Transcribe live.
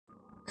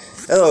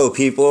Hello,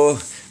 people.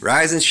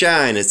 Rise and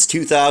shine. It's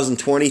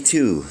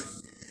 2022.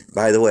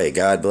 By the way,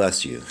 God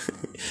bless you.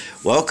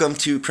 Welcome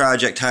to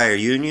Project Higher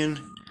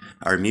Union,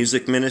 our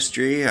music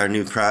ministry, our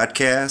new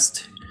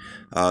podcast.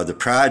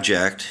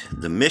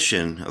 The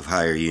mission of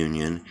Higher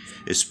Union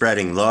is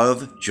spreading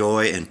love,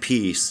 joy, and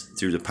peace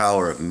through the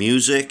power of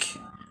music,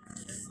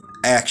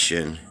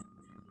 action,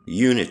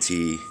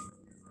 unity,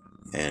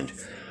 and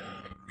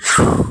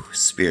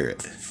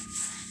spirit.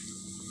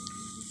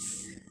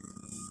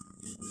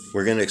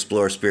 We're going to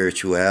explore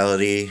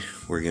spirituality,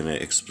 we're going to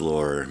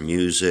explore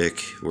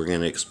music, we're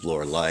going to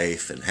explore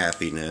life and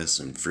happiness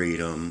and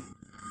freedom.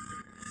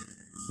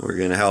 We're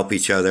going to help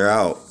each other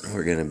out.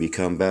 We're going to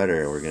become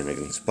better. We're going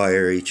to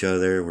inspire each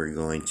other. We're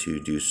going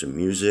to do some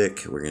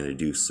music. We're going to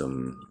do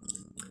some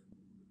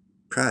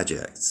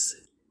projects.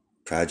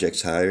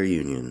 Projects Higher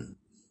Union.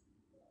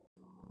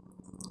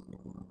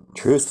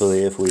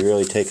 Truthfully, if we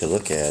really take a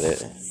look at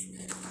it,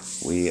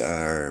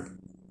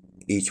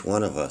 each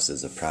one of us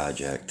is a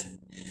project.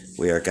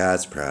 We are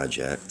God's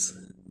projects.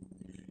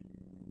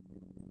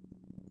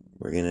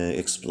 We're going to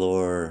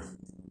explore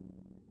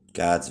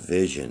God's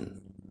vision.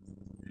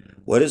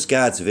 What is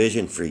God's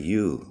vision for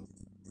you?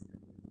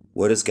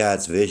 What is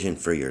God's vision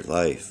for your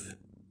life?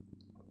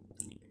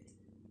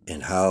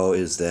 And how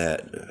is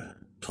that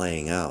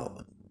playing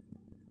out?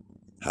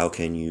 How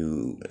can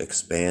you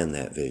expand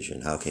that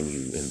vision? How can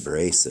you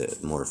embrace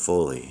it more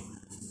fully?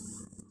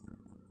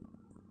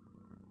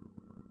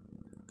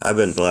 I've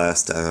been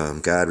blessed.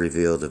 God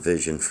revealed a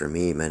vision for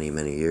me many,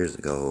 many years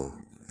ago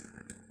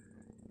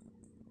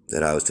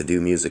that I was to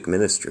do music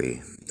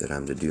ministry, that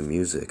I'm to do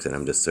music, that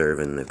I'm to serve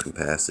in the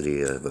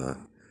capacity of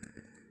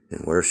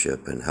in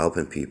worship and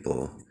helping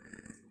people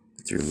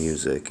through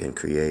music and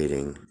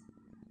creating.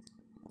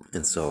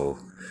 And so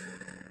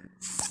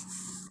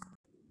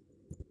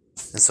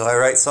I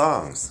write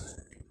songs.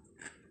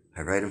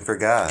 I write them for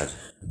God,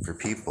 for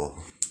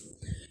people,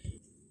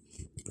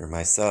 for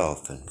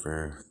myself, and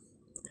for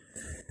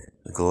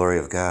the glory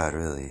of God,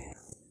 really.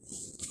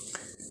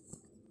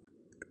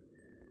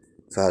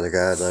 Father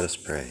God, let us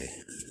pray.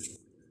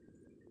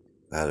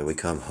 Father, we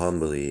come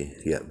humbly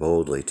yet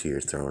boldly to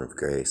your throne of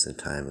grace in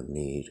time of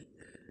need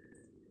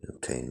to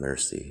obtain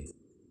mercy.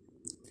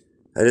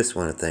 I just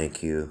want to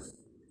thank you.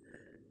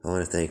 I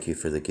want to thank you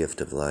for the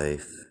gift of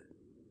life,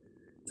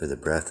 for the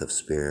breath of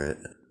spirit,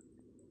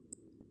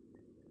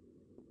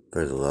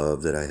 for the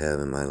love that I have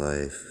in my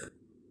life,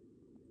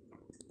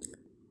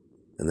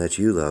 and that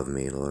you love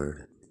me,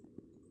 Lord.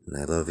 And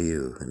I love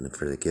you, and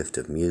for the gift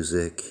of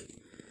music.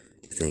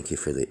 Thank you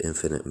for the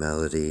infinite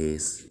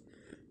melodies,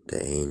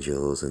 the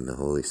angels, and the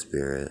Holy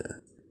Spirit.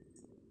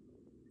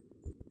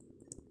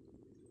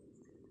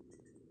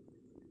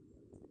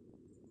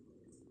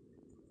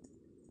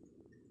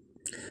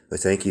 But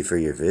thank you for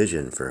your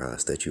vision for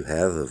us, that you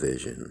have a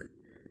vision.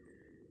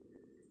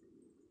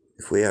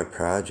 If we are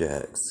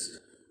projects,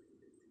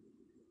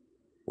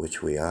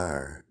 which we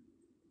are,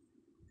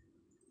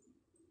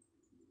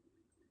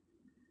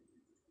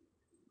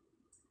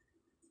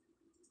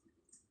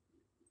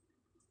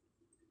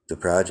 the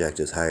project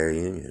is Higher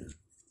Union.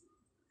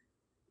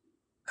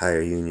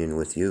 Higher union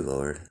with you,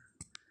 Lord.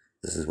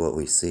 This is what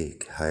we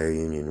seek. Higher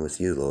union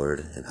with you, Lord,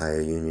 and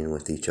higher union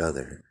with each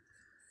other.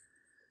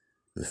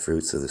 The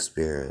fruits of the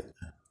Spirit.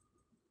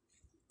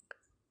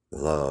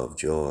 Love,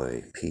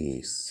 joy,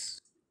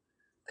 peace,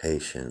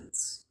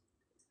 patience,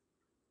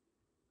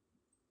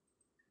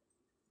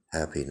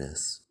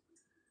 happiness,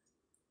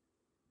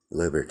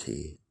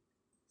 liberty.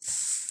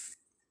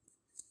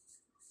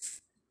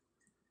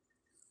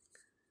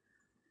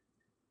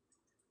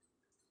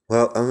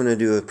 Well, I'm going to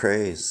do a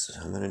praise.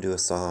 I'm going to do a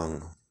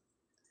song.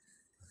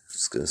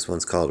 This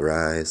one's called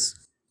Rise.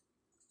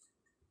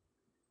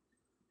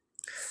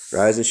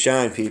 Rise and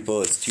shine,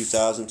 people. It's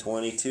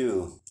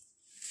 2022.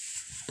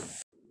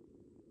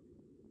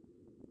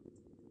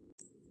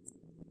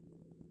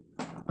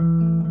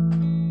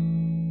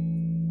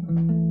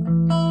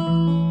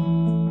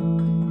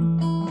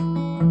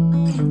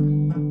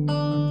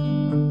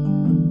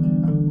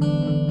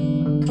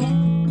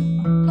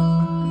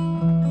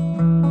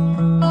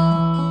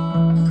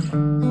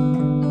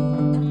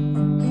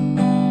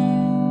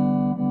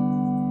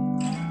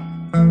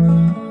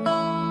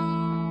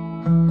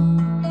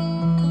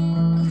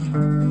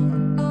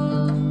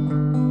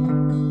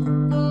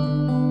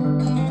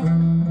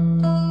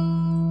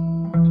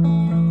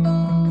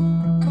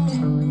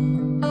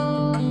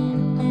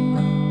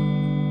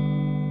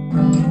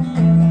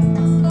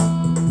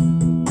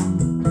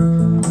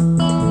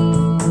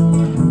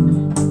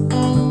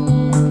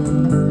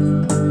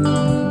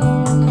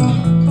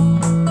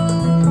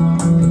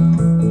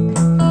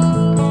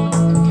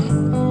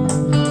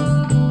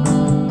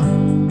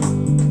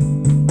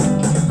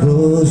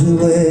 Those who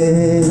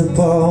wait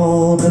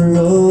upon the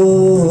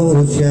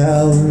Lord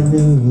shall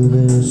renew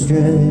their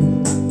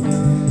strength.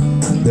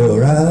 They'll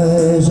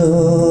rise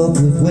up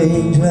with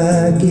wings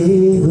like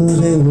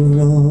eagles. They will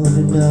run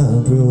and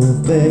not grow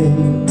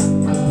faint.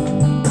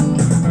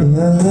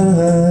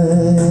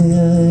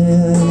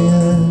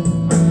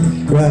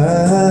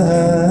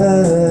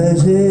 Rise,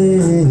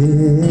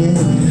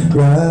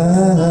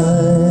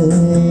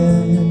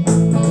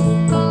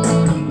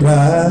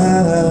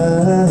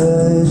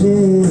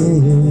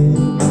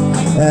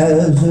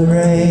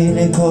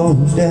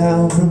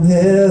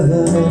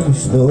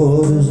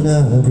 slow does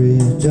not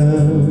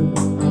return.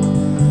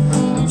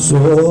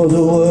 So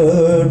the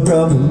word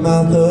from the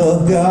mouth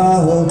of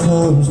God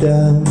comes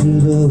down to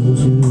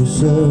those who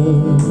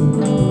serve.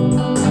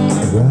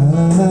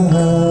 Rise,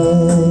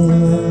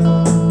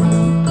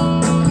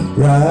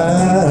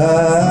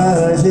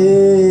 rise,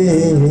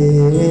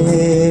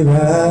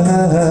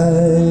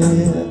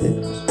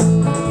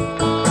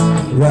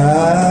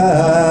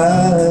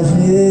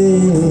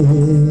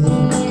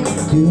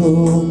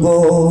 you'll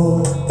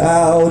go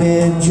out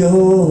in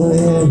joy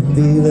and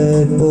be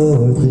led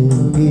forth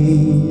in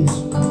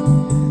peace.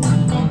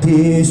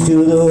 Peace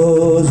to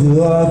those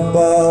who are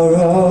far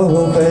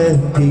off,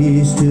 and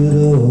peace to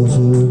those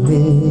who are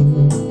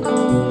near.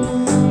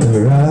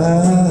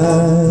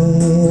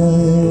 Rise,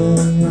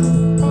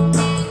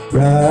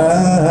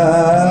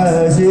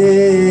 rise,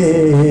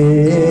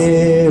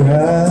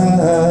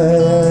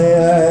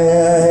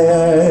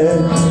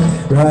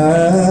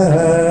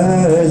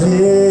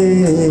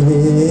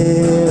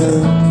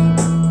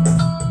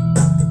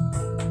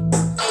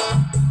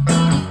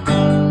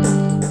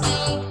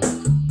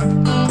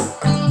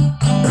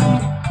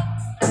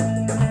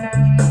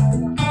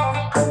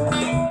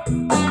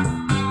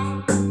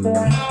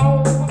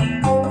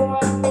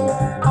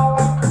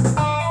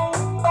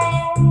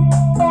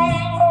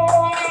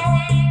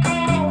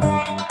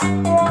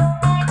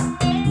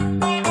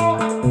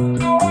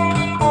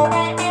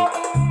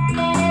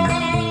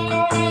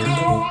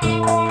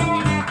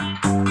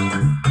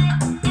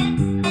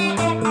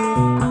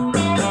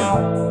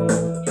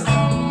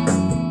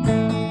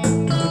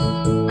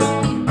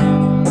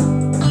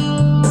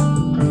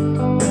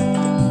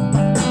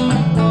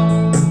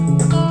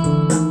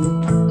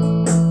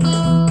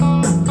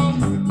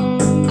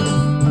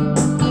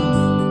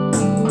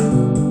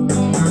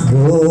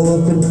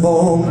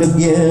 formed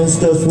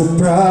against us will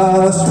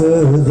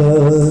prosper,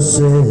 thus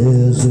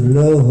says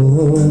the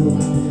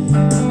Lord.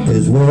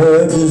 His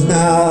word does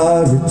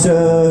not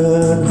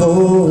return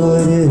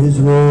void,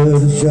 His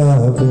word is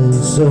sharp and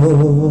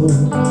sword.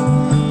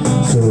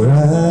 So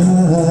rise,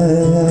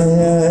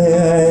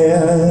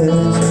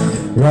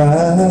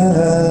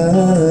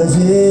 rise,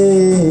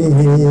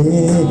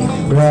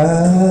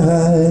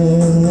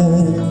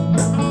 rise,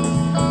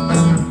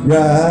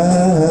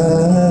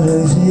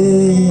 rise,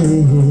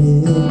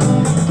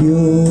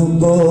 you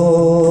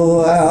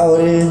go out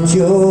in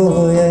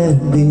joy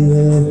and be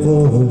led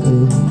forth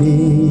in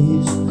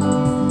peace.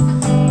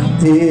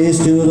 Peace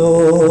to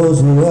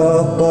those who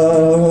are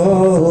far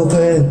off,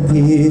 and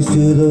peace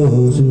to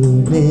those who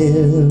are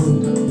near.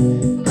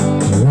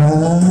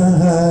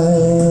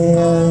 Rise,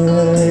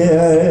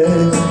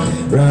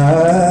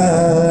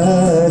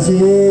 rise,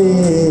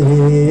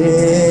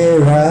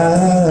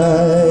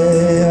 rise,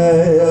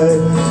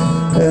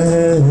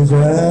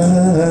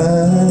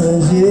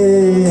 rise,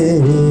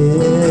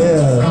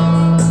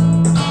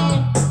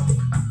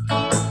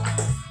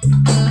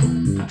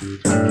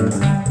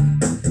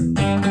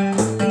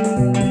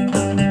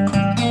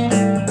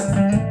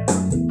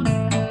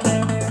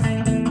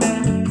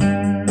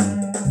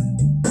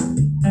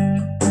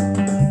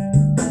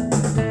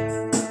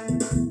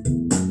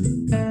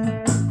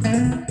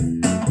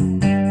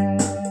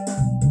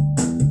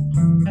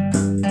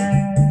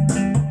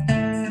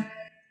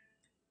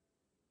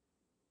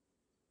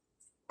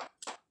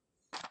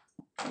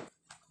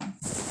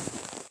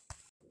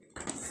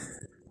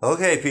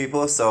 Okay,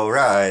 people, so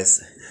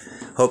rise.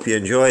 Hope you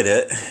enjoyed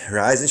it.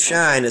 Rise and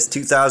shine. It's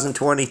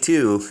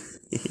 2022.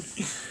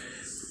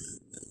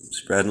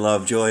 Spreading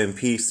love, joy, and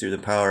peace through the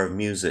power of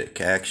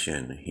music,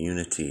 action,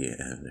 unity,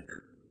 and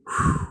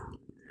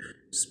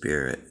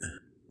spirit.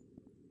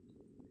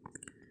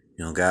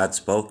 You know, God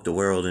spoke the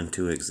world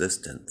into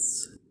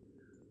existence.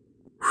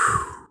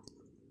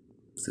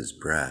 With His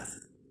breath,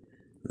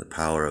 the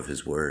power of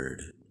His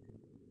word.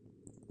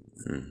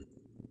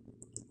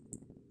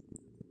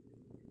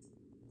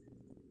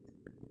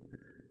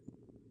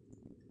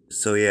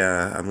 So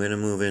yeah, I'm going to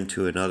move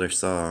into another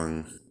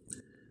song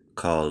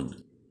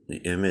called The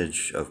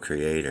Image of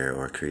Creator,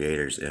 or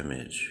Creator's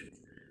Image.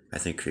 I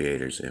think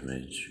Creator's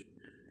Image.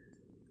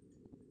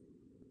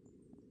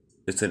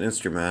 It's an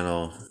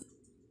instrumental.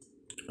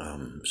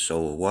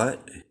 So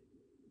what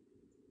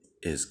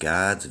is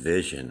God's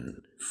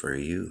vision for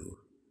you?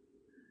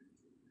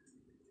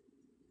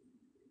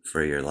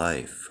 For your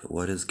life?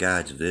 What is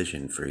God's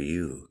vision for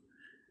you?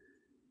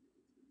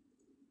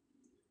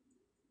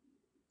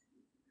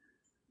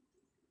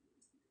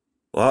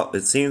 Well,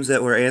 it seems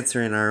that we're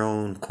answering our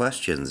own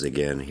questions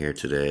again here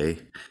today.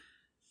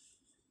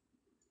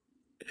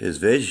 His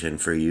vision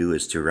for you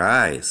is to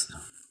rise.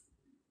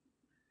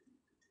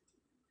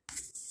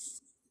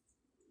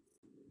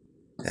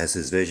 As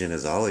His vision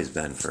has always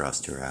been for us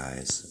to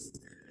rise.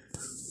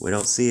 We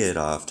don't see it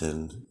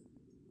often,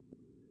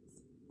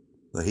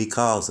 but He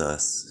calls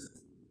us.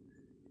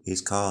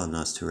 He's calling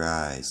us to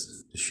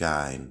rise, to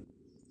shine.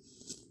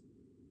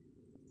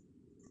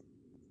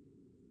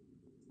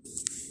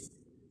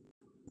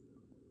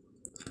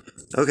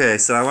 Okay,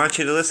 so I want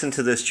you to listen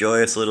to this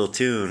joyous little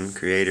tune,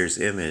 Creator's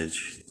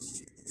Image.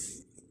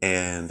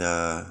 and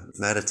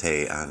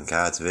meditate on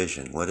God's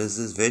vision. What is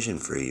His vision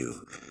for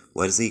you?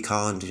 What is He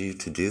calling you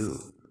to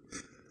do?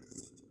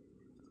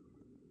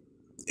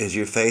 Is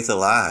your faith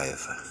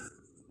alive?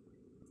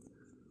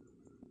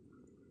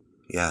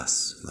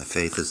 Yes, my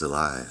faith is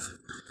alive.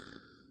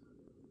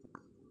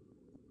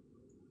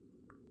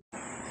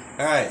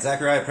 Alright,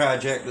 Zack Arya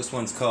project. This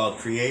one's called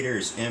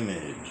Creator's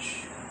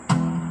Image.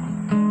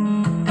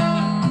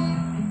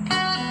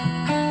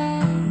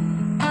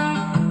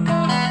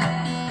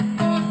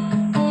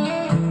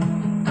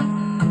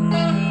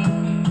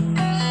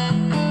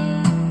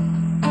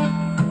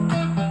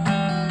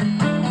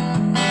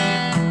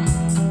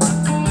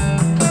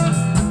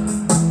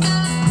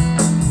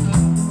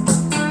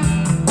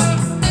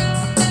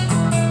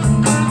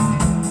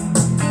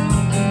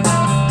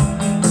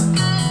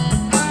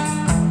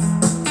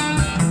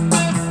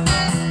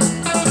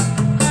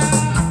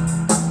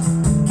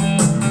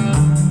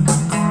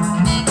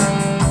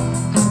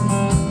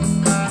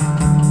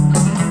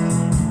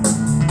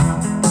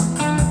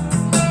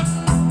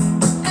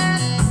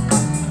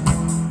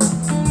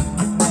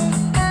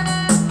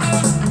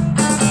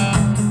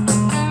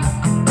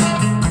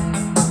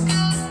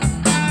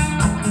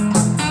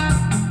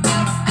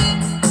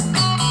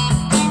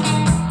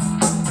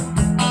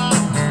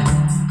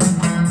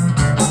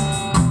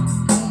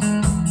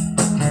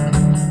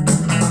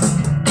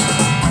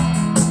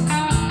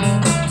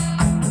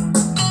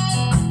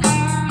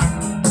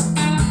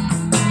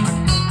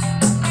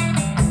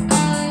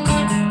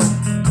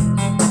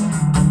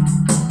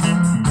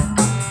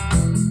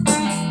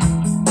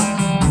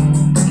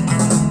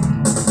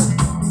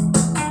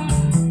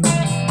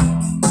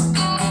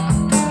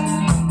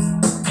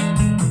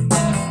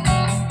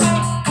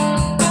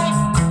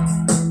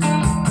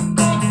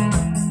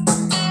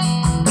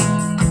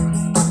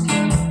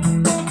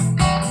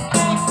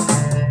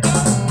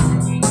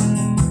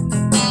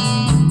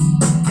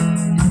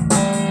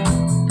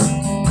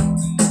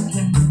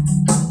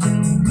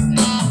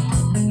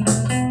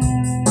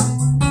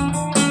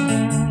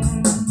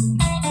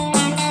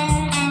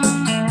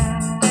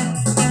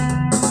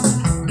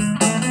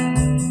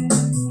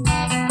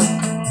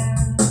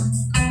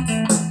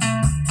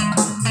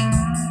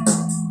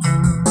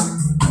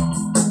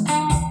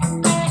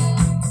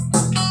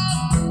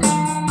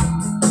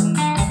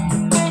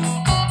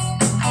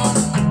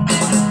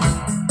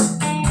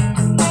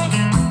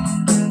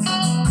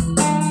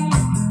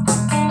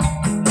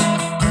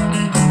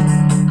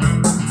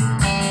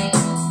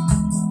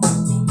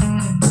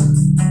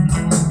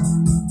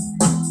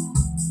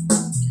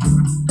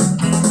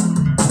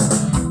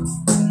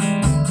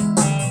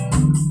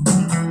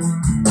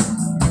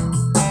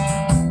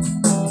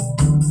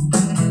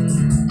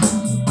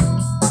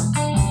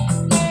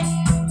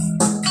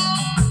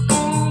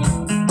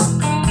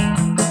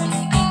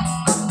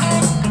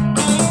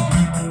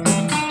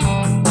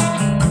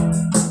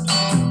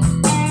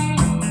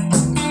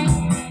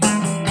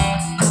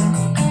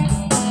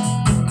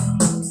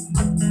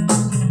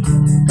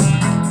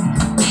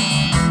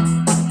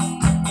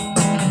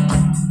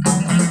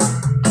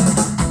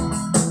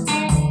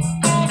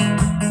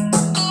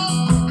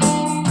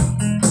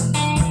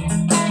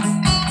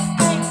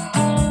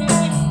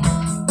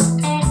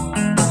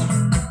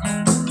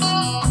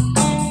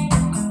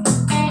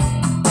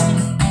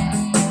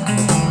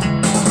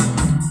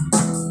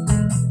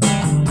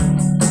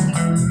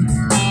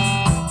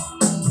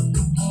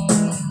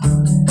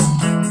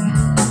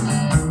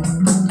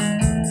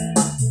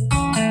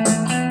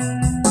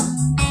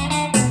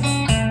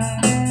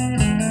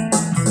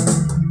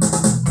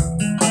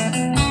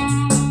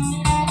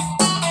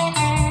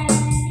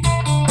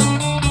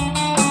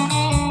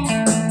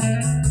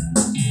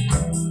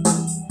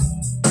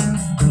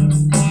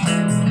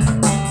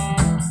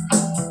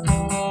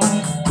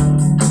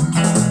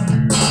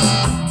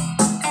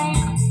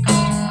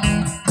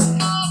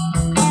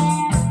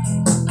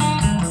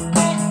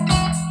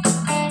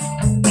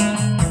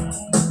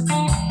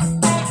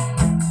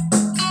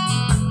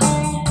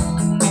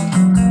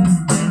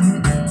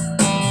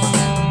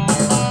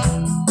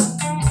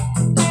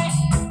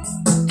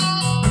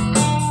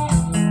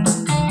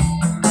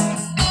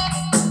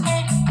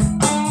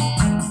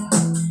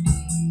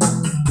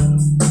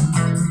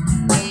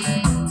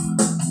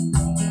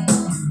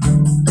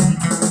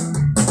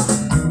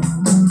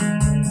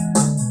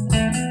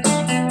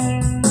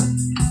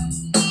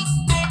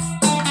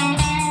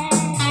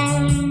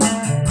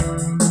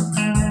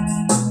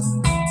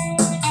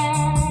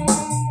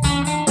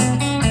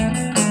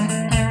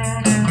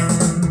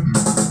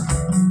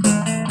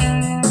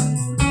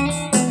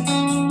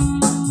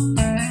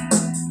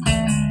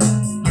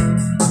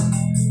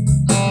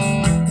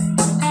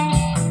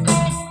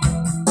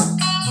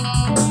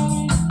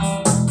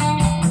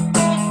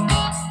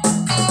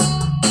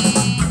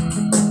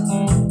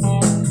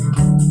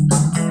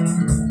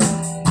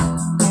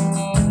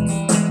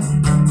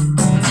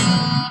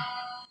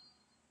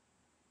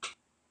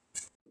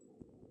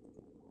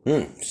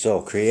 So,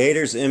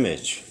 Creator's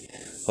Image.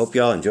 Hope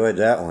y'all enjoyed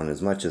that one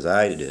as much as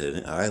I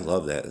did. I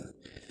love that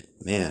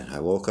Man, I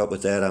woke up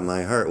with that on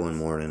my heart one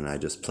morning and I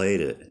just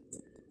played it.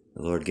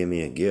 The Lord gave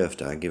me a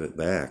gift, I give it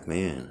back.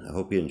 Man, I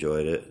hope you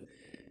enjoyed it.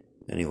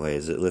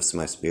 Anyways, it lifts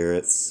my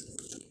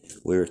spirits.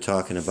 We were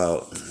talking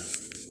about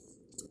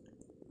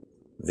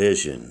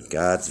vision,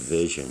 God's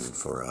vision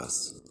for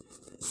us.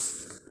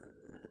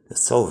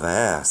 It's so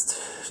vast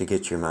to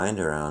get your mind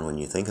around when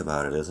you think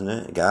about it, isn't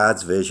it?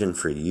 God's vision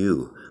for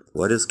you.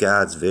 What is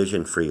God's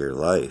vision for your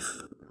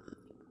life?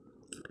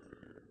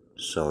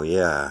 So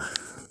yeah.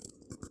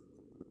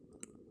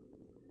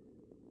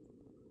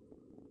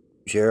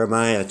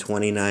 Jeremiah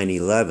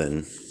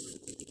 29:11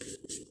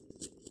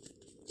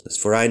 says,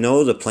 "For I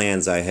know the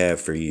plans I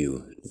have for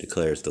you,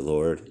 declares the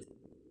Lord.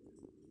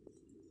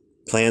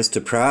 Plans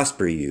to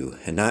prosper you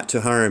and not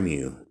to harm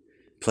you.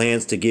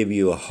 Plans to give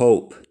you a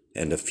hope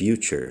and a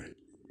future.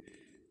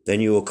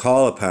 Then you will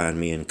call upon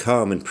me and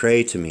come and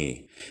pray to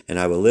me, and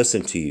I will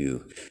listen to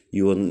you.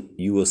 You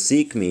will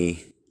seek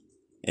me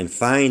and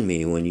find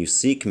me when you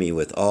seek me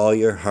with all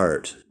your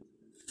heart.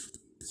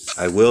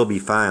 I will be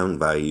found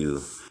by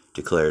you,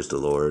 declares the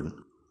Lord,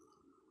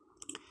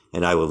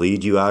 and I will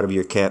lead you out of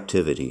your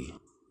captivity."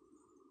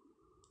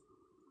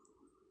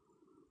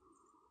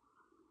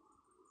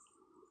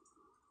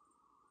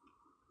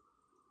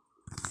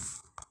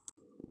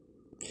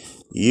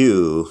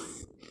 You,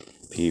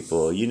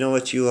 people, you know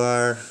what you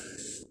are?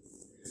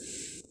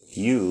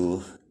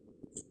 You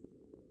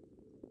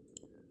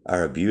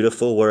are a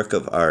beautiful work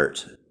of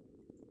art,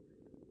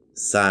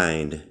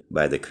 signed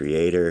by the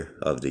Creator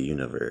of the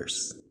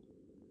universe.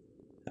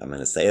 I'm going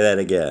to say that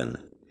again.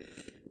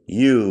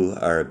 You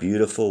are a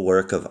beautiful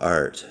work of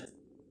art,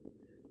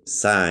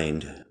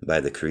 signed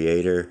by the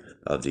Creator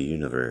of the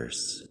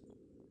universe.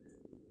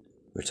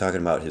 We're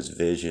talking about His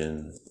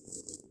vision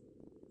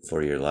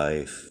for your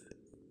life.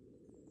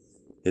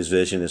 His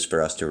vision is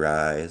for us to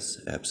rise,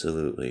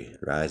 absolutely,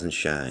 rise and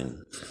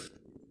shine.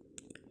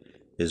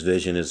 His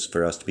vision is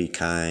for us to be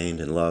kind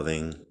and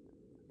loving,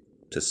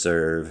 to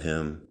serve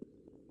Him,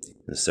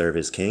 and serve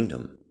His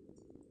kingdom,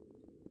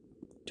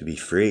 to be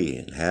free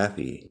and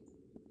happy.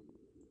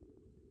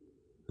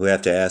 We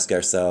have to ask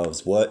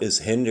ourselves, what is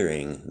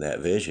hindering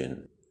that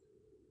vision?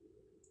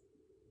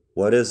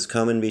 What is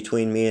coming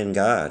between me and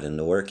God and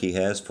the work He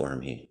has for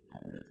me?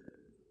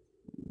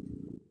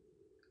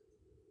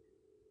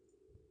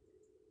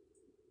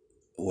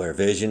 Where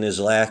vision is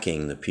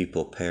lacking, the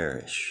people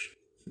perish.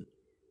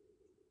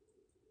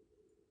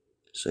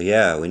 So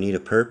yeah, we need a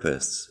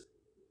purpose,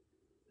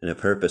 and a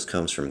purpose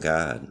comes from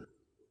God.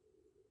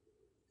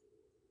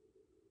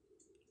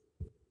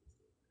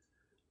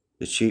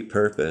 The chief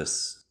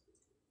purpose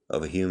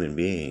of a human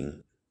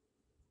being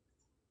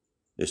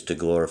is to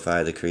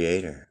glorify the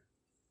Creator.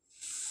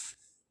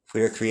 If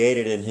we are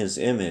created in His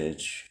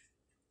image,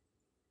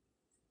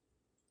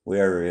 we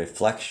are a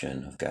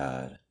reflection of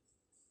God.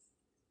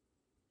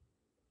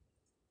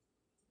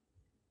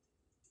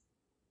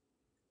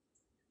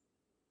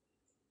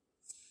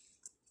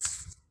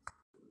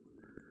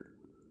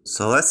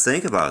 So let's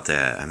think about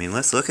that. I mean,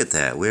 let's look at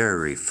that. We're a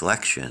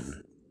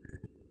reflection,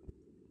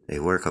 a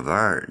work of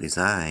art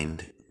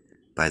designed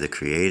by the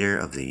Creator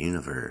of the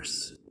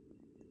universe.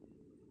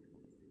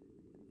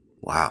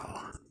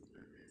 Wow.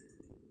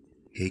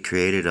 He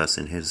created us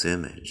in His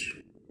image.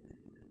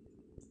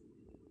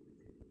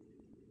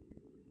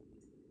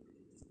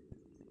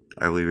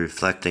 Are we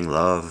reflecting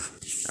love?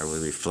 Are we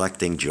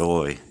reflecting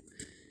joy?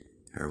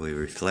 Are we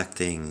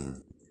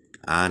reflecting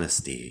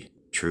honesty,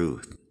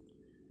 truth,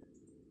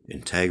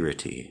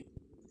 integrity?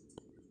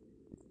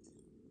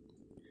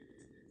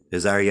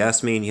 Does our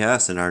yes mean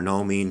yes and our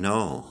no mean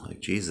no, like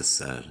Jesus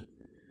said?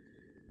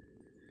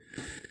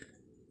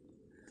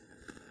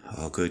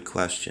 All good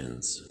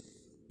questions.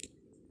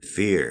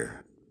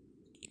 Fear.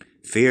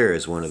 Fear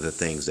is one of the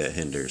things that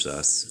hinders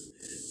us,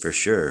 for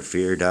sure.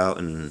 Fear, doubt,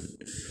 and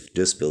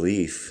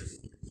disbelief.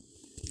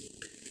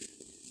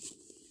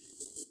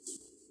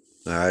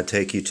 I'll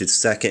take you to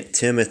 2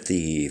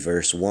 Timothy,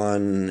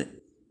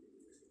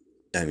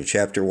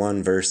 chapter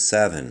 1, verse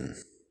 7.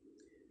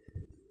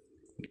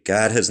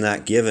 God has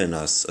not given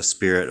us a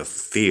spirit of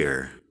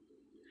fear,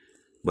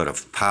 but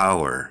of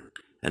power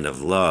and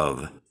of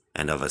love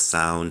and of a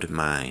sound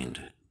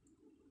mind.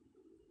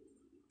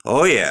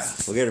 Oh yeah,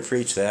 we're going to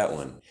preach that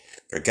one.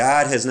 For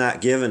God has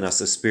not given us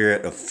a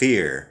spirit of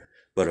fear,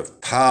 but of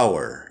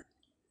power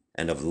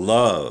and of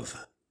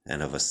love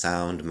and of a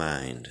sound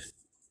mind.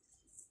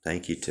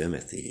 Thank you,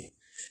 Timothy.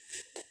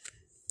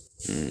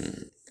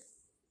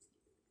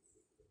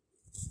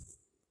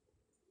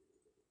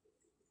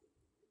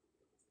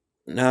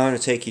 Now I'm going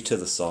to take you to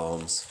the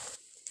Psalms.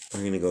 We're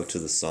going to go to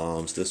the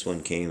Psalms. This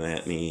one came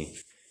at me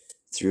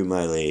through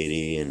my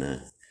lady in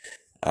an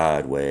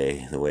odd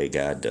way, the way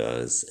God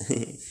does.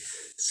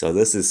 So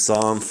this is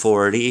Psalm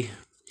 40,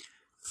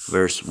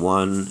 verse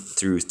 1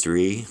 through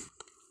 3.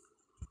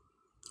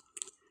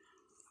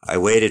 I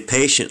waited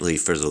patiently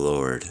for the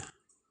Lord.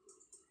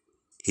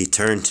 He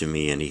turned to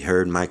me and He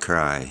heard my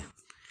cry.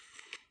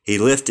 He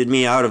lifted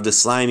me out of the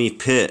slimy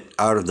pit,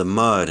 out of the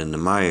mud and the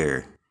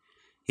mire.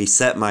 He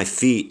set my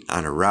feet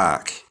on a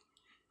rock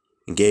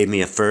and gave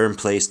me a firm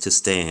place to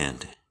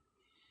stand.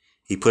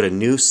 He put a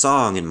new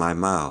song in my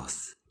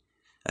mouth,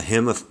 a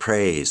hymn of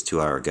praise to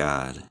our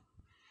God.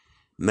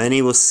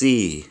 Many will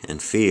see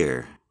and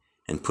fear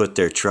and put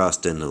their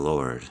trust in the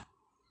Lord.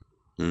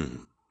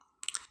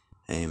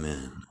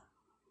 Amen.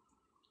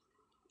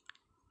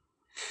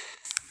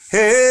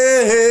 Heaven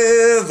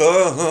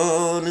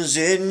is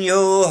in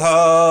your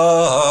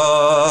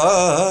heart.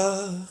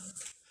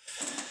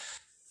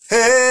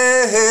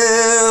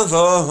 Heaven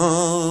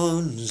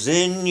is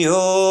in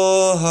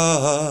your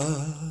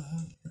heart.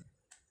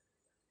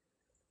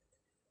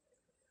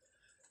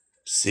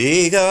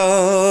 See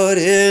God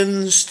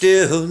in the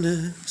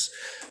stillness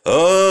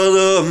of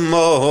the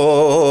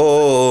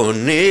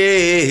morning.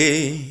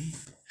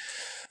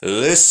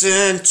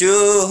 Listen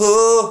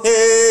to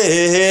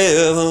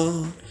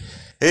heaven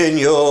in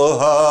your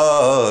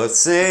heart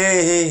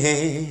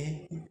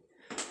sing.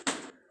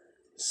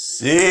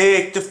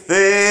 Seek the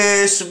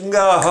face of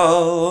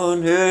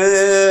God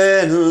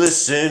and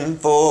listen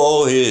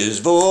for His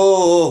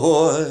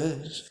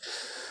voice.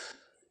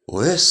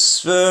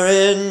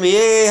 Whispering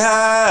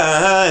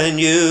behind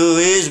you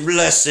is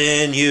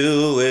blessing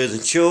you with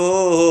a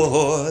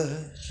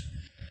choice.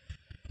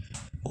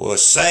 We're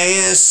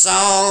singing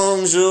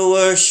songs of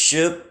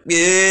worship,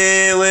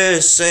 yeah,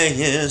 we're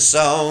singing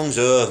songs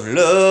of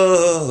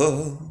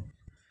love.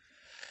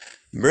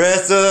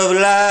 Breath of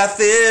life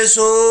is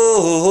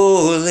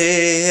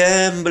holy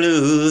and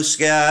blue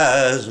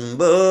skies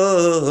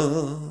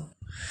above.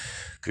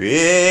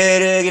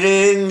 Created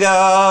in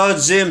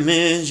God's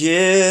image,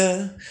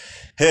 yeah,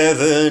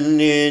 heaven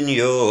in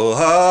your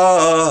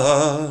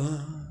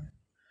heart.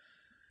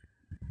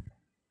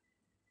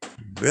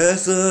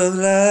 Breath of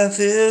life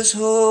is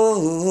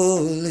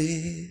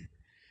holy.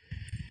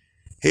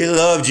 He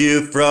loved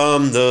you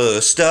from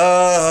the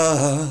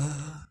start.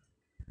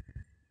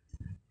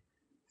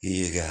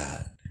 You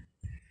got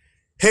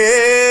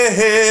heaven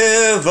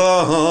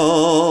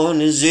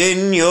is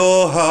in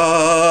your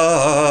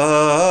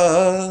heart.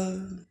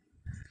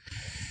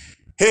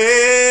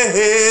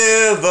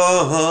 Heaven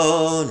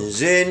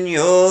is in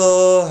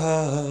your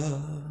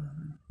heart.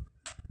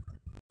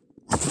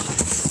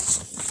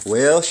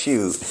 Well,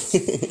 shoot.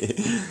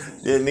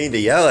 Didn't mean to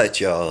yell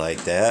at y'all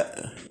like that.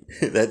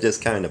 That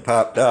just kind of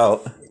popped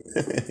out.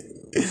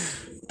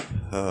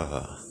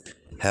 Oh,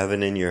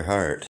 heaven in your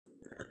heart.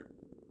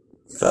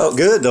 Felt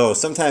good though.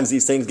 Sometimes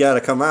these things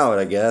gotta come out,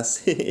 I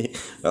guess.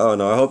 Oh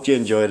no, I hope you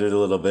enjoyed it a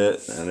little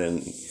bit. I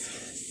didn't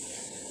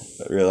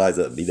realize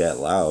it'd be that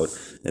loud.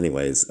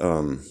 Anyways,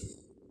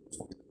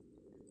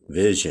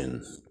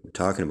 vision. We're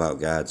talking about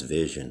God's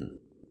vision.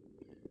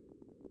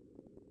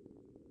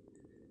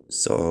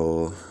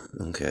 So,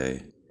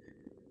 okay.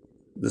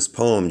 This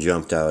poem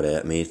jumped out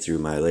at me through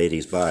my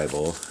lady's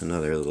Bible,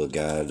 another little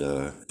God,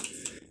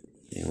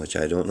 in which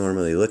I don't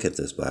normally look at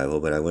this Bible,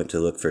 but I went to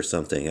look for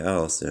something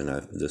else, and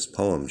this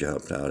poem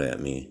jumped out at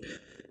me.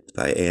 It's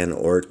by Anne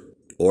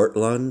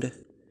Ortlund.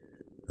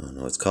 Oh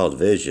no, it's called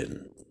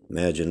Vision.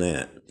 Imagine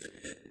that.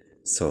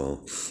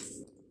 So,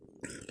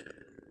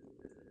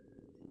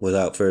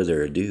 without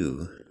further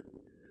ado,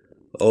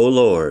 O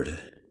Lord,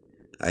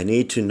 I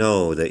need to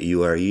know that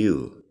you are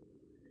you.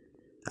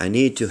 I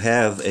need to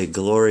have a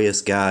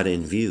glorious God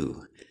in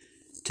view.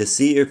 To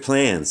see your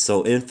plans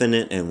so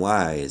infinite and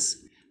wise,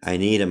 I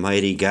need a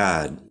mighty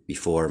God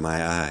before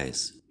my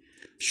eyes.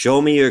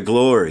 Show me your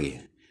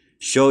glory.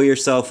 Show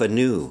yourself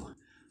anew.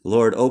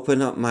 Lord,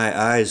 open up my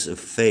eyes of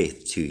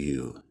faith to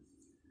you.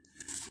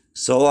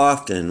 So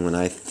often when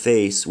I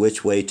face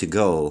which way to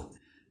go,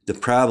 the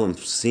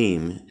problems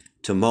seem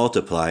to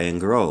multiply and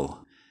grow.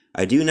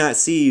 I do not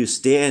see you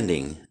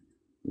standing,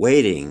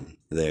 waiting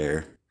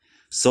there.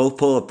 So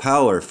full of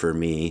power for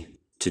me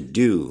to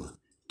do,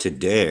 to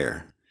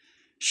dare.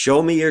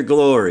 Show me your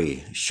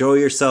glory, show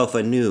yourself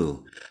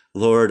anew.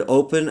 Lord,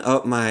 open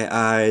up my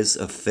eyes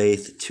of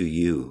faith to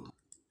you.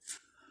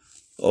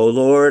 O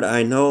Lord,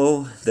 I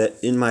know that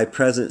in my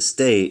present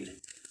state,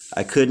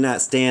 I could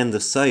not stand the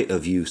sight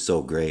of you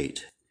so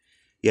great.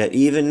 Yet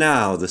even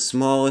now the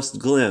smallest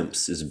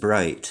glimpse is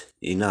bright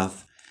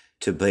enough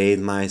to bathe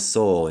my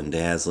soul in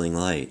dazzling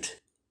light.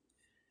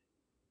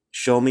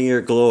 Show me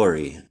your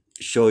glory.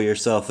 Show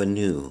yourself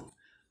anew.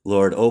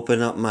 Lord,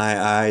 open up my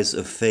eyes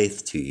of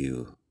faith to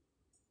you.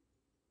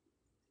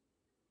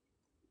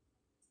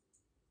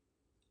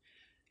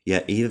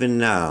 Yet even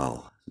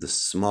now, the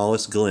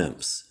smallest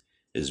glimpse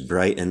is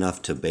bright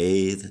enough to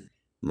bathe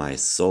my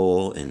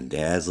soul in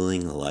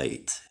dazzling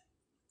light.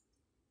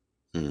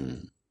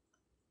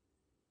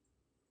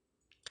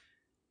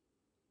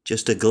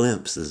 Just a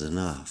glimpse is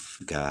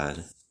enough,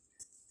 God.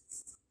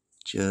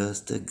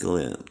 Just a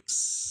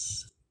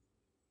glimpse.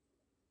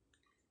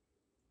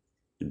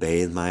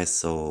 Bathe my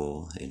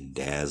soul in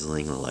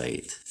dazzling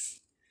light.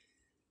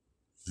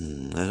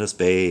 Let us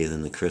bathe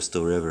in the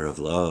crystal river of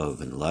love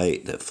and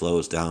light that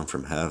flows down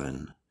from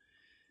heaven.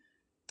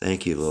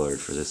 Thank you, Lord,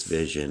 for this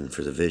vision,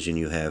 for the vision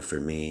you have for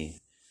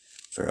me,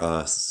 for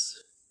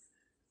us,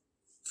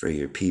 for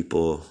your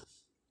people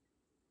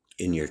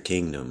in your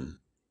kingdom.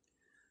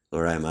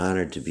 Lord, I'm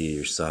honored to be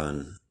your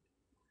son.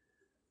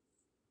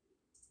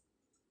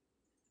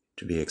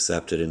 to be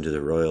accepted into the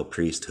royal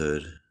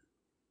priesthood.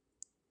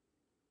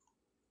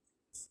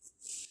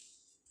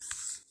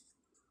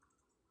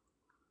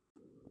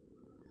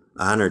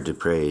 Honored to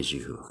praise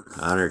you,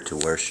 honored to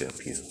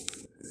worship you.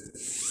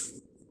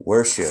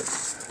 Worship.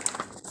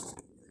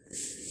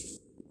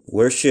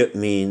 Worship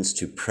means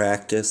to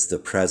practice the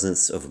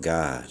presence of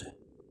God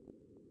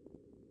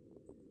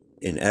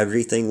in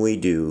everything we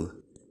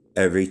do,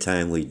 every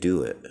time we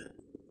do it.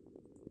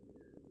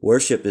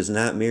 Worship is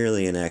not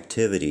merely an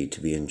activity to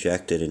be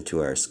injected into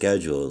our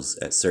schedules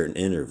at certain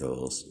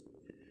intervals.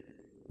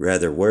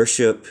 Rather,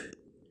 worship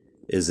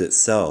is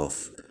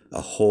itself a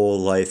whole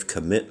life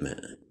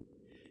commitment,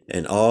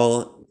 an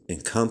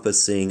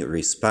all-encompassing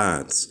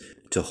response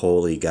to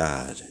holy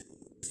God.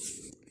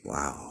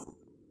 Wow.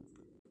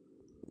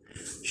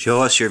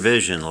 Show us your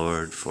vision,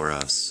 Lord, for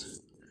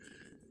us.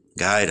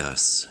 Guide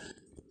us.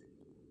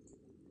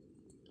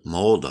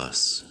 Mold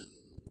us.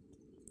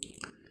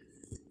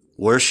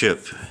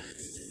 Worship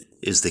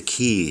is the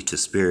key to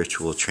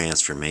spiritual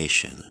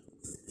transformation.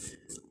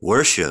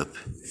 Worship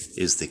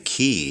is the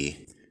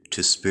key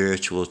to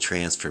spiritual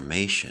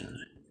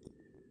transformation.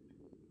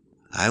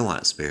 I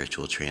want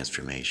spiritual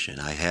transformation.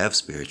 I have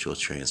spiritual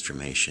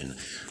transformation.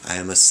 I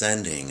am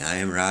ascending. I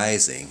am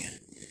rising.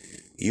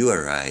 You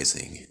are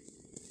rising.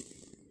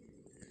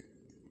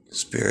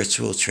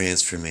 Spiritual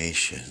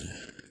transformation.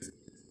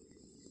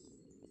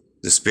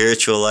 The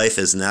spiritual life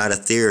is not a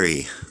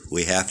theory.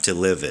 We have to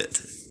live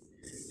it.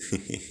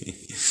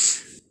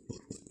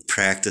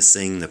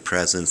 Practicing the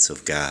presence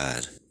of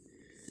God.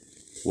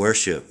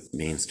 Worship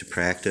means to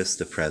practice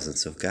the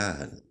presence of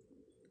God.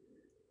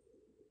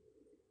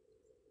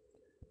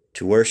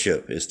 To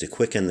worship is to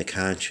quicken the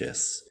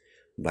conscience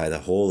by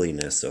the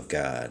holiness of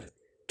God,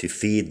 to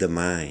feed the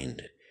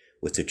mind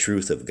with the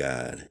truth of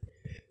God,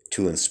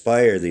 to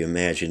inspire the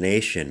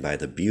imagination by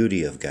the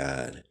beauty of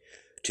God,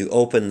 to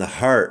open the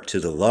heart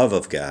to the love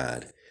of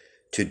God,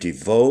 to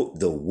devote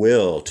the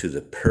will to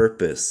the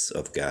purpose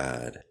of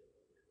God.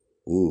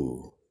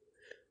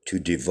 To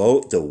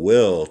devote the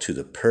will to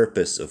the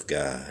purpose of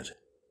God.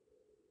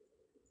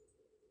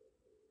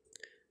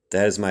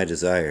 That is my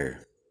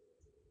desire.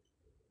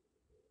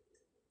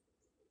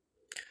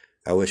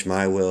 I wish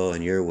my will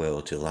and your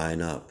will to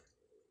line up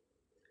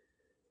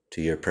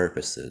to your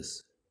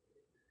purposes.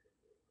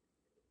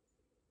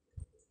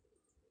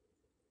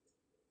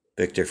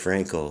 Viktor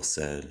Frankl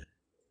said,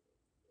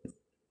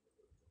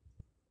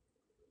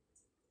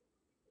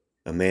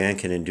 "A man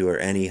can endure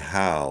any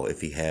how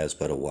if he has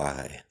but a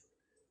why."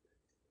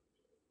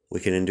 We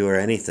can endure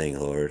anything,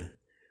 Lord.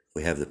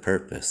 We have the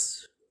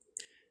purpose.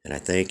 And I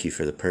thank you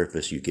for the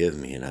purpose you give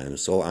me. And I am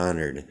so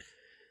honored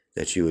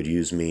that you would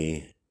use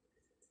me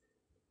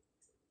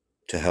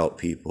to help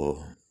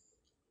people.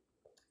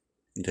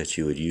 That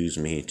you would use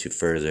me to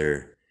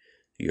further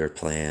your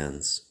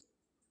plans,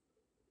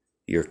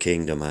 your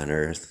kingdom on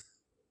earth.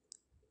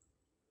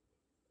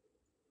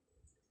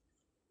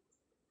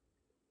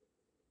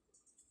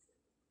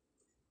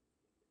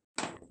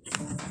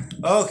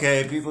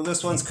 Okay, people,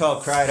 this one's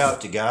called Cried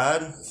Out to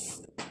God.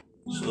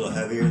 It's a little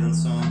heavier than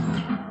some.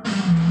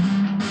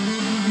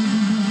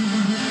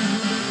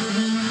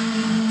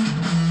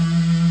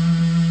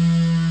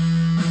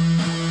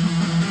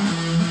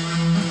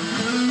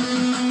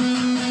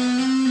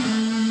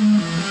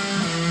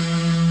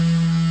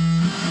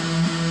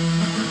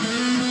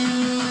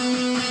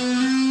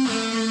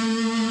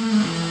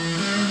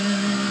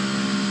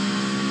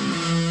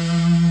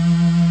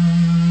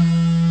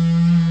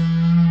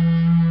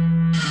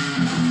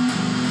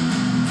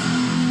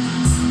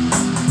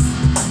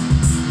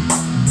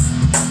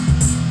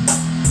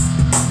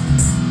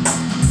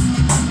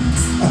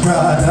 I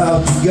cried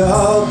out to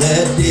God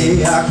that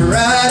day. I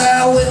cried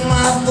out with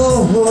my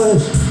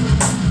voice.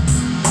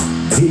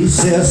 He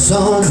said,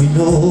 "Son, you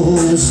know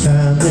it's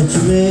time that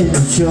you made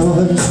a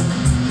choice.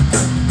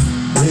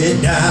 Lay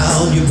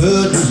down your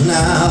burdens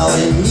now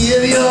and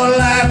give your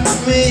life to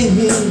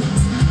me.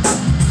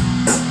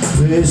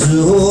 Praise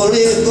the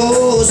Holy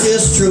Ghost,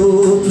 His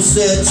truth to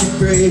set you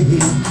free."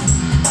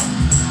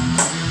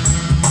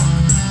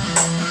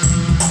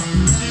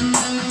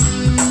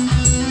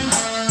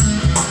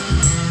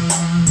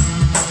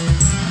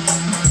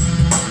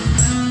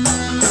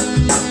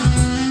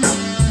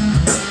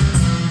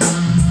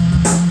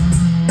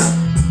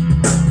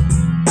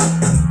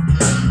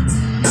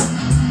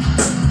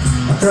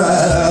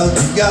 Cried out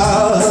to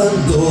God,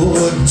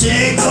 "Lord,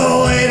 take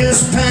away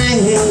this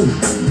pain."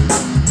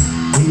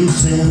 He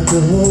sent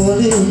the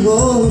Holy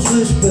Ghost,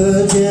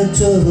 whisper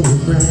gentle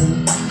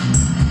refrain.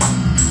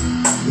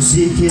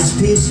 Seek His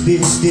peace,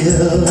 be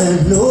still,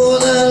 and know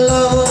the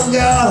love of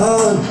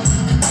God.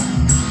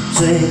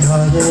 Sing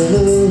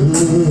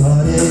hallelujah,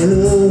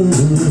 hallelujah.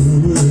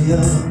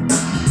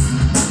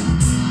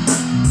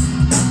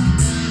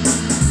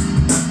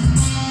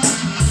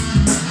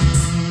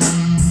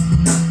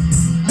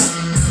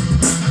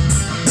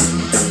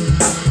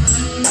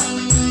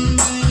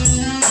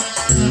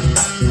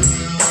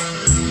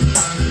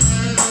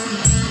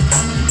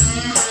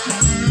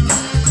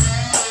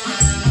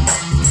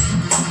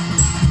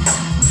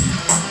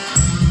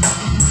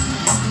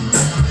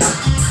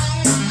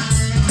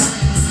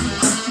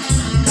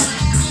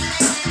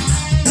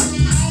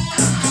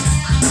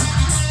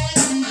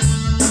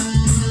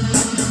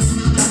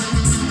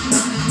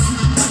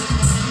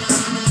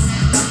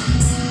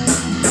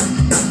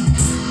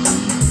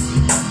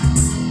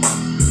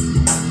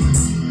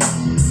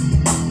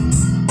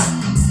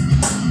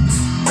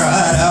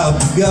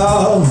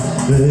 God,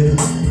 said,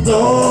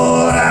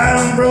 Lord,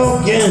 I'm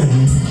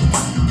broken.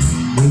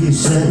 He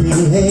sent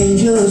me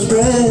angels'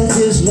 breath,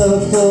 his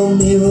love for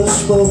me was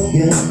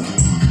spoken.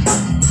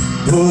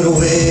 Put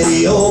away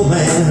the old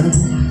man,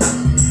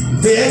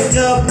 pick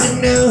up the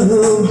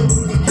new.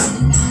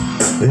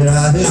 That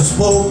I have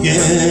spoken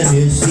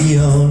is the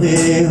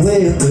only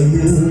way for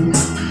you.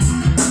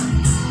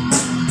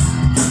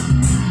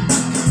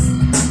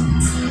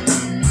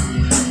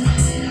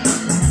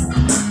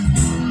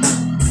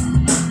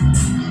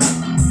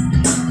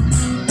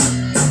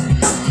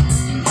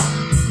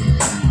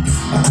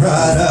 I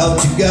cried out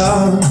to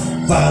God,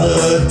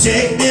 Father,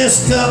 take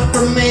this cup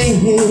from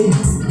me.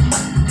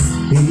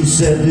 He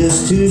said,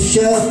 this too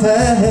shall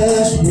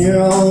pass, and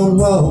you're on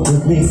walk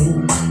with me.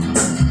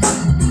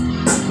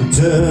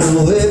 Turn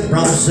away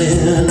from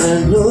sin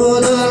and know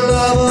the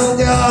love of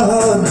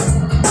God.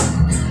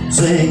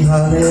 Sing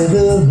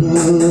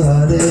hallelujah,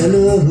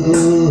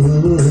 hallelujah.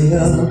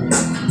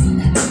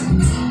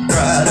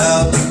 Cried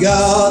out to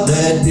God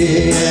that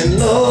day, and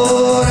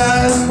Lord,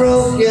 I'm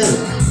broken.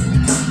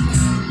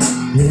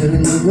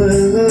 In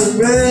the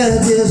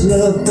breath, his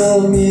love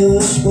for me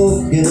was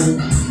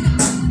spoken.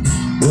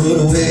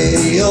 Put away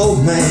the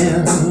old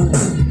man,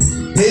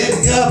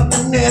 pick up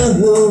the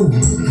new.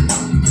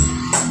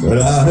 What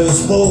I have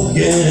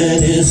spoken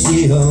is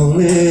the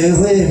only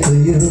way for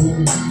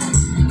you.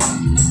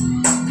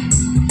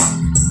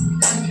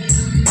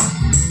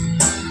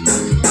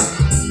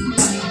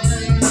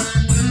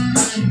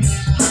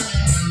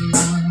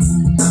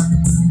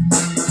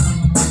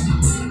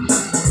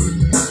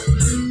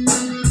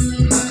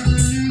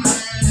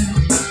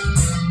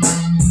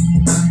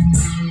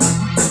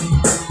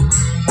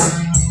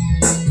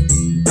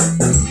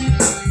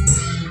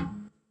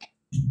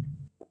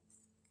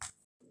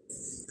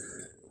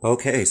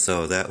 Okay,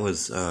 so that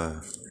was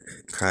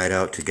Cried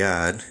Out to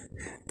God.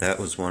 That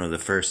was one of the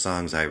first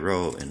songs I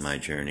wrote in my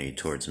journey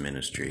towards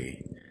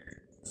ministry.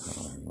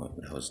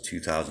 That was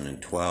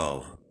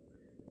 2012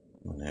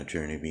 when that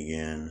journey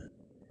began.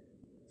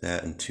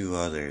 That and two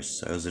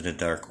others. I was in a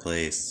dark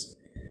place.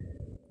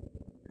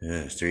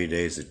 3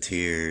 days of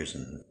tears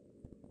and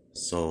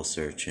soul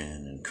searching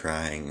and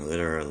crying,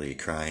 literally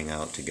crying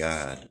out to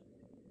God.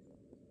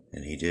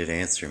 And he did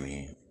answer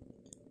me.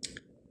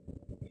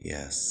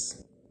 Yes.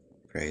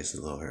 Praise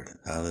the Lord.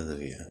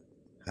 Hallelujah.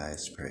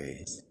 Highest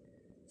praise.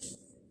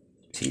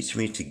 Teach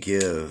me to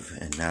give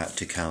and not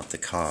to count the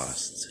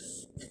cost.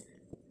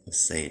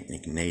 Saint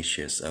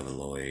Ignatius of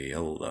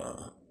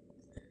Loyola.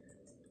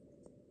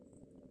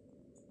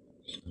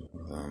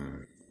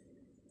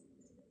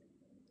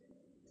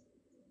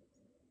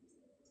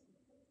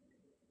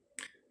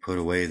 Put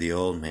away the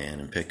old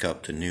man and pick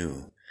up the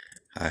new.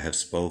 I have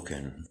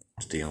spoken.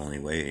 It's the only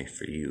way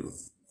for you.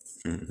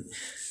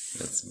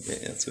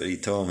 That's what he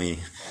told me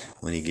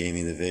when he gave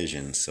me the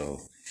vision.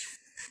 So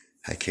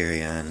I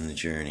carry on in the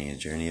journey. A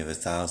journey of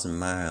 1,000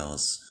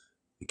 miles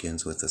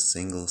begins with a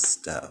single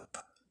step.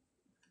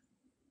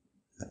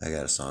 I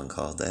got a song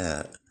called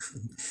that.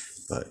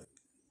 But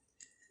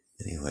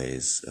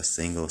anyways, a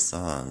single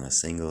song, a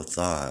single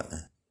thought,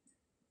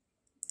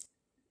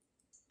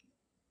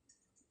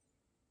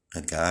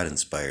 a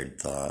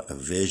God-inspired thought, a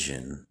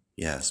vision.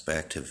 Yes,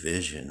 back to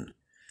vision.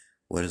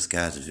 What is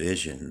God's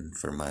vision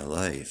for my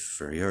life,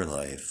 for your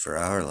life, for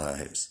our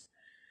lives?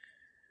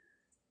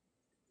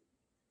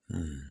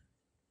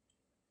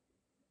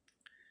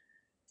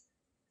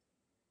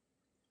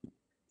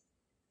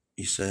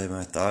 You say,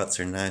 my thoughts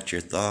are not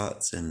your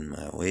thoughts, and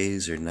my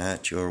ways are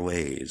not your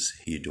ways.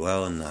 You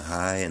dwell in the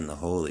high and the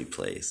holy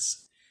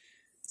place.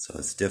 So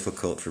it's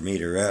difficult for me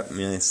to wrap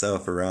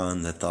myself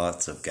around the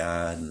thoughts of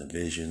God and the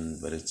vision,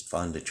 but it's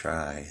fun to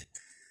try.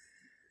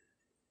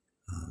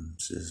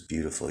 It's this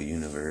beautiful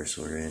universe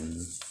we're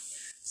in.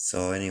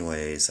 So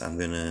anyways, I'm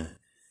going to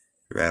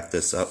wrap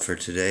this up for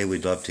today.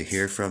 We'd love to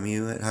hear from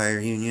you at Higher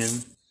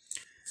Union.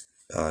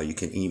 You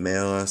can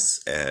email us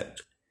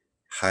at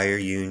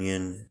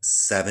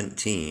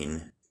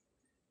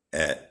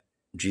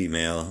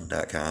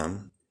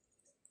higherunion17@gmail.com.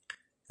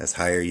 That's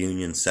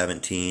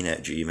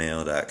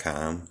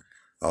higherunion17@gmail.com.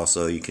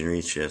 Also, you can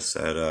reach us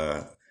at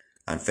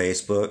on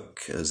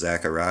Facebook,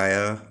 Zack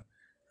Arya,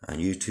 on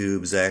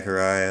YouTube, Zack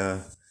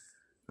Arya,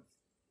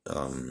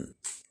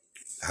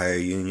 Higher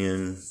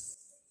Union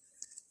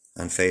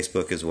on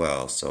Facebook as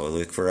well. So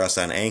look for us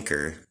on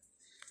Anchor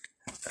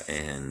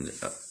and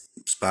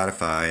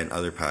Spotify and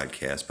other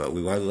podcasts. But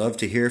we would love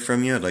to hear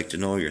from you. I'd like to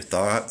know your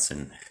thoughts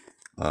and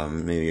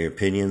maybe your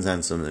opinions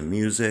on some of the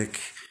music,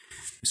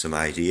 some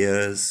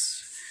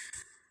ideas.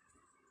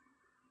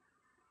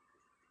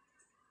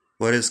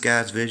 What is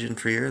God's vision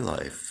for your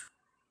life?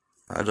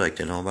 I'd like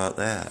to know about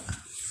that.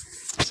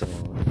 So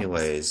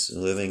anyways,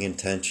 living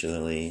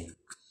intentionally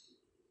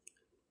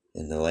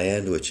in the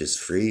land which is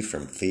free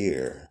from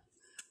fear.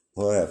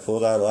 Boy, I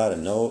pulled out a lot of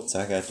notes.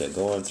 I got to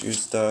going through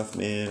stuff,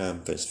 man.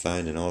 I'm just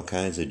finding all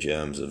kinds of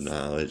gems of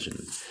knowledge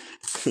and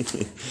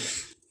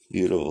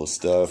beautiful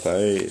stuff.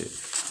 Ain't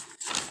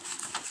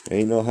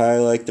no high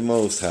like the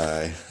Most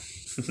High.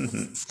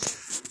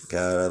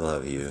 God, I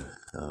love you.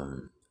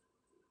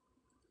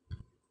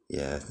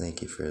 yeah,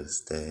 thank you for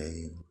this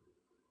day.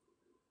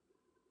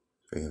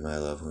 Bringing my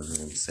loved one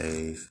home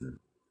safe. And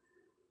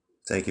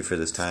thank you for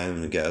this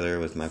time together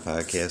with my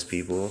podcast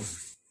people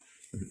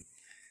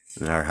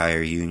in our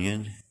higher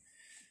union,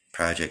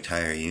 Project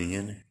Higher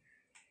Union.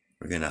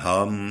 We're gonna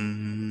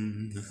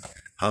hum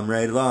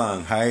right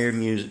along. Higher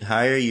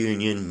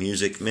Union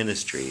Music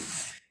Ministry.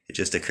 It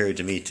just occurred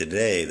to me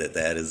today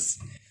that is,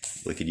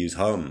 we could use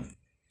hum.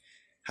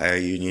 Higher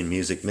Union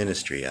Music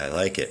Ministry. I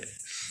like it.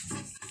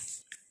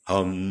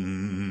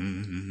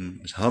 Hum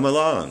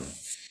along.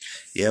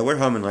 Yeah, we're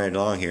humming right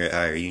along here at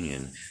Higher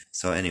Union.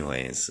 So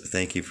anyways,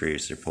 thank you for your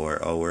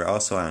support. Oh, we're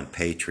also on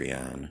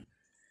Patreon.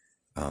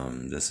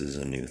 This is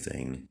a new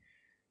thing.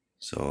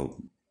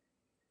 So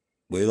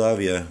we love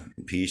you.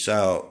 Peace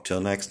out. Till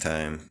next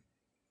time.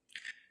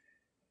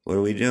 What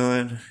are we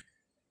doing?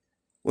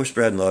 We're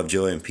spreading love,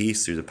 joy, and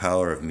peace through the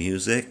power of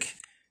music,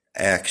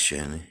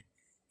 action,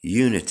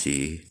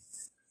 unity,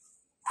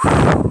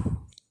 and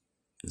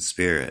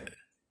spirit.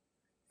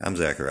 I'm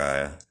Zack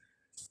Arya.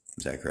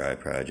 Zack Arya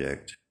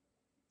Project.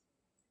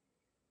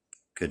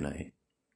 Good night.